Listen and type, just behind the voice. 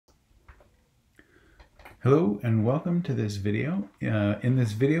Hello and welcome to this video. In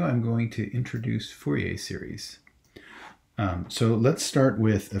this video I'm going to introduce Fourier series. So let's start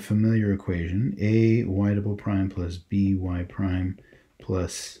with a familiar equation, a y double prime plus by prime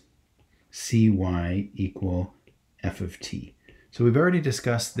plus cy equal f of t. So we've already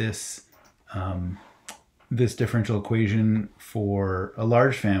discussed this, this differential equation for a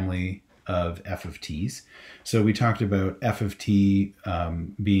large family of f of t's. So we talked about f of t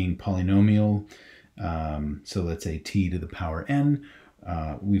being polynomial. So let's say t to the power n.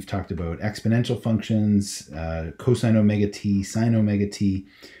 We've talked about exponential functions, cosine omega t, sine omega t.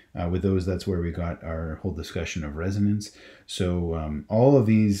 With those, that's where we got our whole discussion of resonance. So all of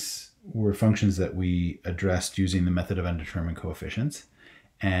these were functions that we addressed using the method of undetermined coefficients.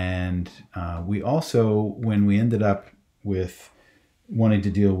 And we also, when we ended up with wanting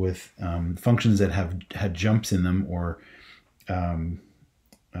to deal with functions that had jumps in them or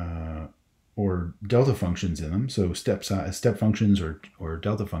delta functions in them, so step functions or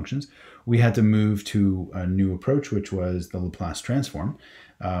delta functions, we had to move to a new approach, which was the Laplace transform.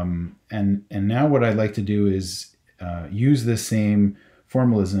 And now what I'd like to do is use this same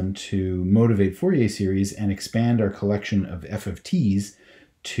formalism to motivate Fourier series and expand our collection of f of t's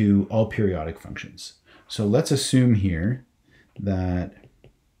to all periodic functions. So let's assume here that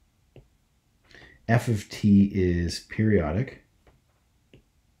f of t is periodic,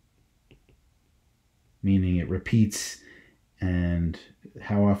 meaning it repeats. And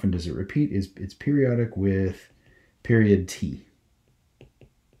how often does it repeat? It's periodic with period t,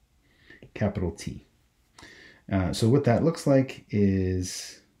 capital T. So what that looks like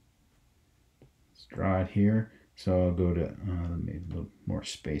is, let's draw it here. So I'll go to maybe a little more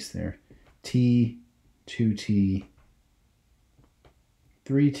space there. T, 2t,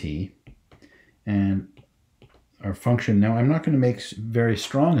 3t, and our function. Now I'm not going to make very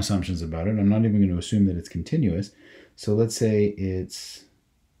strong assumptions about it. I'm not even going to assume that it's continuous. So let's say it's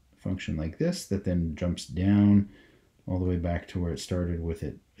a function like this that then jumps down all the way back to where it started with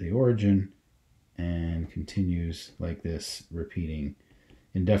the origin, and continues like this, repeating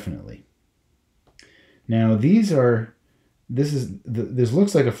indefinitely. Now this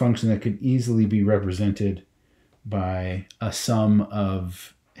looks like a function that could easily be represented by a sum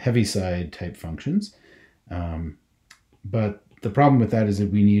of Heaviside type functions. But the problem with that is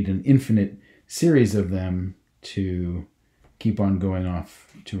that we need an infinite series of them to keep on going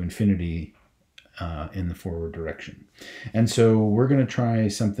off to infinity in the forward direction. And so we're going to try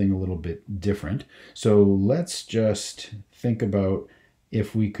something a little bit different. So let's just think about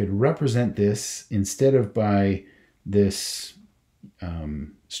if we could represent this instead of by this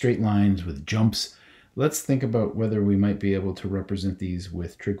straight lines with jumps. Let's think about whether we might be able to represent these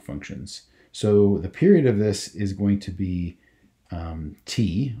with trig functions. So the period of this is going to be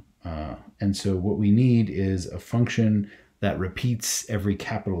t, and so what we need is a function that repeats every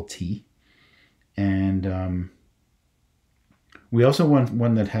capital T. And we also want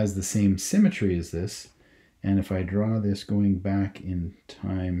one that has the same symmetry as this. And if I draw this going back in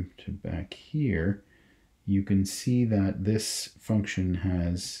time to back here, you can see that this function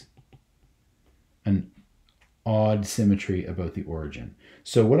has an odd symmetry about the origin.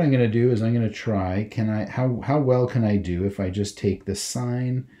 So what I'm going to do is I'm going to try, how well can I do if I just take the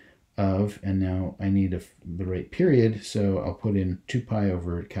sine of, and now I need the right period, so I'll put in 2 pi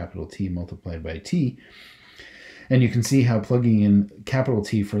over capital T multiplied by t. And you can see how plugging in capital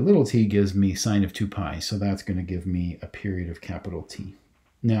T for little t gives me sine of 2 pi. So that's going to give me a period of capital T.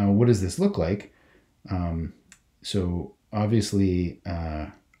 Now, what does this look like? So obviously,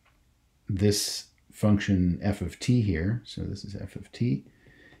 this function f of t here, so this is f of t,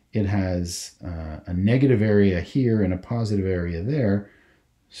 it has a negative area here and a positive area there,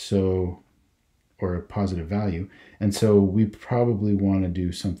 so, or a positive value. And so we probably want to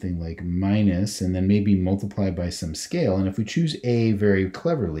do something like minus and then maybe multiply by some scale. And if we choose a very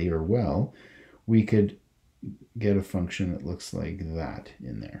cleverly or well, we could get a function that looks like that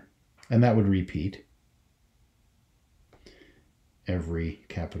in there. And that would repeat every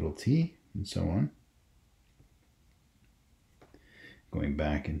capital T and so on, going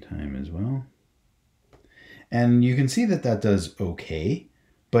back in time as well. And you can see that that does okay,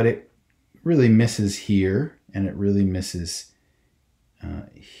 but it really misses here, and it really misses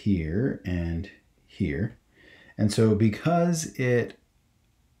here and here. And so because it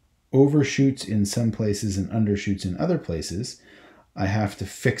overshoots in some places and undershoots in other places, I have to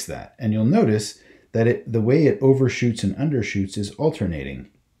fix that. And you'll notice that the way it overshoots and undershoots is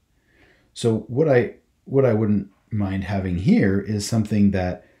alternating. So what I wouldn't mind having here is something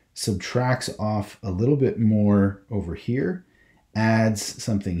that subtracts off a little bit more over here adds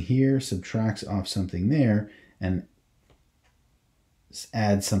something here, subtracts off something there, and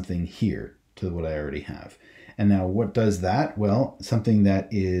adds something here to what I already have. And now what does that? Well, something that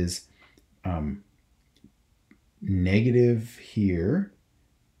is negative here,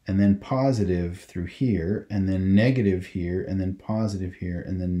 and then positive through here, and then negative here, and then positive here,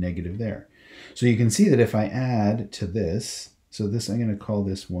 and then negative there. So you can see that if I add to this, so this, I'm going to call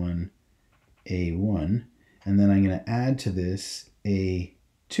this one A1, and then I'm going to add to this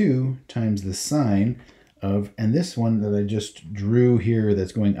A2 times the sine of, and this one that I just drew here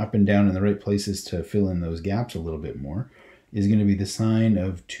that's going up and down in the right places to fill in those gaps a little bit more, is going to be the sine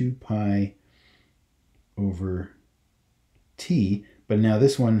of 2 pi over t. But now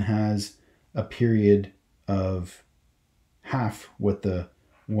this one has a period of half what the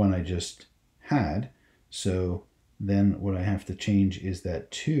one I just had. So then what I have to change is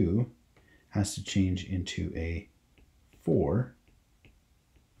that 2 has to change into a 4.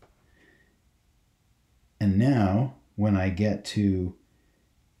 And now when I get to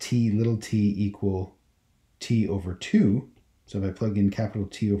t little t equal t over 2, so if I plug in capital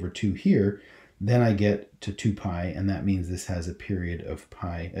T over 2 here, then I get to 2 pi, and that means this has a period of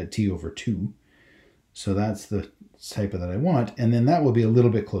pi t over 2. So that's the type that I want, and then that will be a little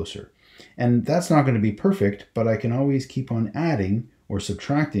bit closer. And that's not going to be perfect, but I can always keep on adding or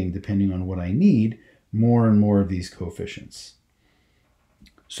subtracting, depending on what I need, more and more of these coefficients.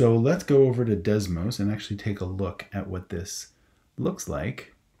 So let's go over to Desmos and actually take a look at what this looks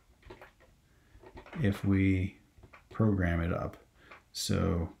like if we program it up.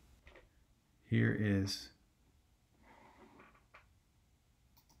 So here is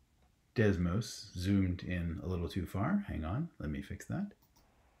Desmos, zoomed in a little too far. Hang on, let me fix that.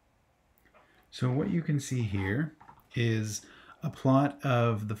 So what you can see here is a plot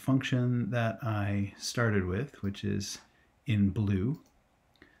of the function that I started with, which is in blue.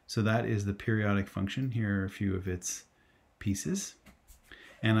 So that is the periodic function. Here are a few of its pieces.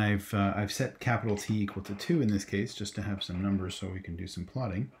 And I've set capital T equal to 2 in this case, just to have some numbers so we can do some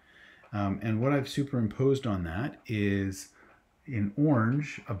plotting. And what I've superimposed on that is, in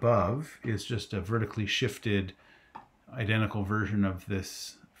orange above, is just a vertically shifted identical version of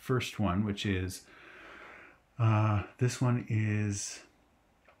this first one, which is, this one is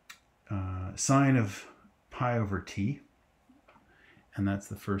sine of pi over t. And that's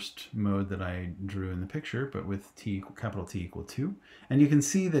the first mode that I drew in the picture, but with t, capital T equal 2. And you can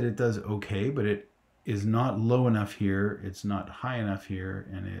see that it does okay, but it is not low enough here, it's not high enough here,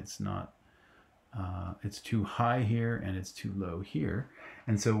 and it's not, it's too high here, and it's too low here.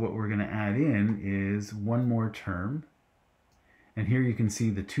 And so what we're going to add in is one more term. And here you can see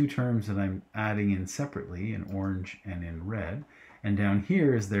the two terms that I'm adding in separately, in orange and in red. And down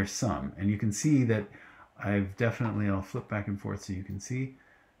here is their sum. And you can see that I've definitely, I'll flip back and forth so you can see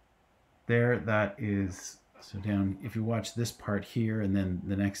there, that is, so down, if you watch this part here and then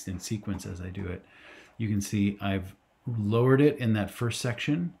the next in sequence as I do it, you can see I've lowered it in that first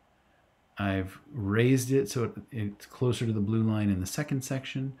section. I've raised it so it's closer to the blue line in the second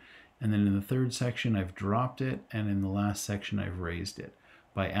section. And then in the third section, I've dropped it. And in the last section, I've raised it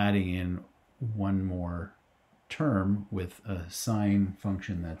by adding in one more term with a sine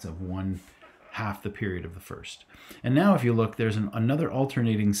function that's of 1/2 the period of the first. And now if you look, there's another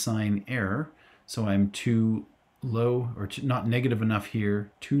alternating sign error. So I'm too low, or not negative enough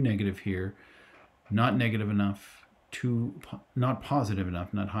here, too negative here, not negative enough, not positive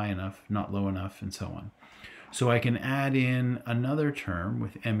enough, not high enough, not low enough, and so on. So I can add in another term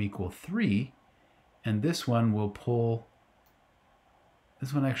with m equal 3, and this one will pull,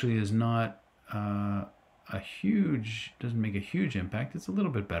 this one actually is not a huge, doesn't make a huge impact, it's a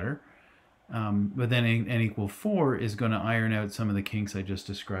little bit better. But then n equal 4 is going to iron out some of the kinks I just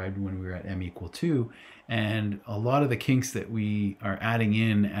described when we were at m equal 2. And a lot of the kinks that we are adding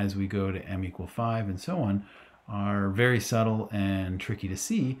in as we go to m equal 5 and so on are very subtle and tricky to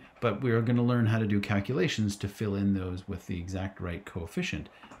see, but we're going to learn how to do calculations to fill in those with the exact right coefficient.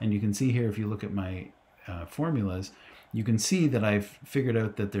 And you can see here, if you look at my formulas, you can see that I've figured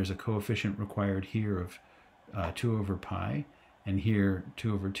out that there's a coefficient required here of 2 over pi, and here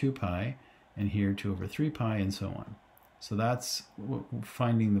 2 over 2 pi, and here 2 over 3 pi, and so on. So that's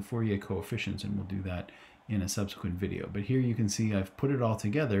finding the Fourier coefficients, and we'll do that in a subsequent video. But here you can see I've put it all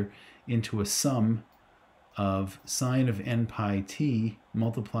together into a sum of sine of n pi t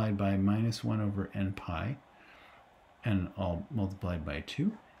multiplied by minus 1 over n pi, and all multiplied by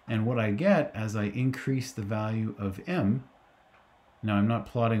 2. And what I get as I increase the value of m, now I'm not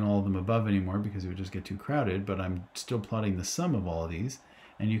plotting all of them above anymore because it would just get too crowded, but I'm still plotting the sum of all of these,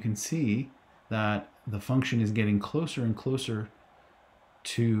 and you can see that the function is getting closer and closer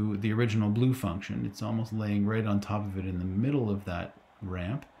to the original blue function. It's almost laying right on top of it in the middle of that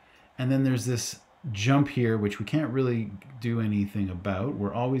ramp. And then there's this jump here, which we can't really do anything about.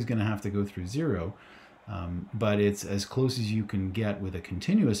 We're always going to have to go through 0, but it's as close as you can get with a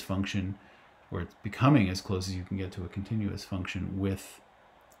continuous function, or it's becoming as close as you can get to a continuous function with,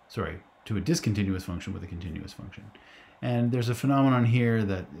 to a discontinuous function with a continuous function. And there's a phenomenon here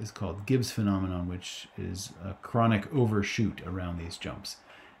that is called Gibbs Phenomenon, which is a chronic overshoot around these jumps.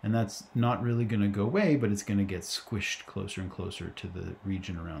 And that's not really going to go away, but it's going to get squished closer and closer to the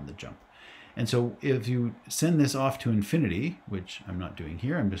region around the jump. And so if you send this off to infinity, which I'm not doing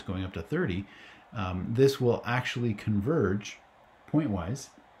here, I'm just going up to 30, this will actually converge pointwise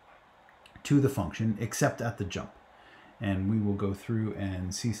to the function, except at the jump. And we will go through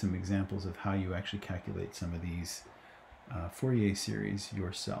and see some examples of how you actually calculate some of these Fourier series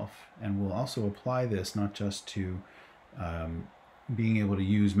yourself. And we'll also apply this not just to being able to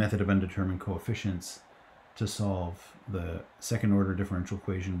use method of undetermined coefficients to solve the second order differential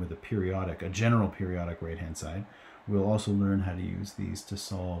equation with a general periodic right-hand side. We'll also learn how to use these to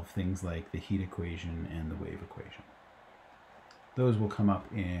solve things like the heat equation and the wave equation. Those will come up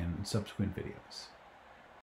in subsequent videos.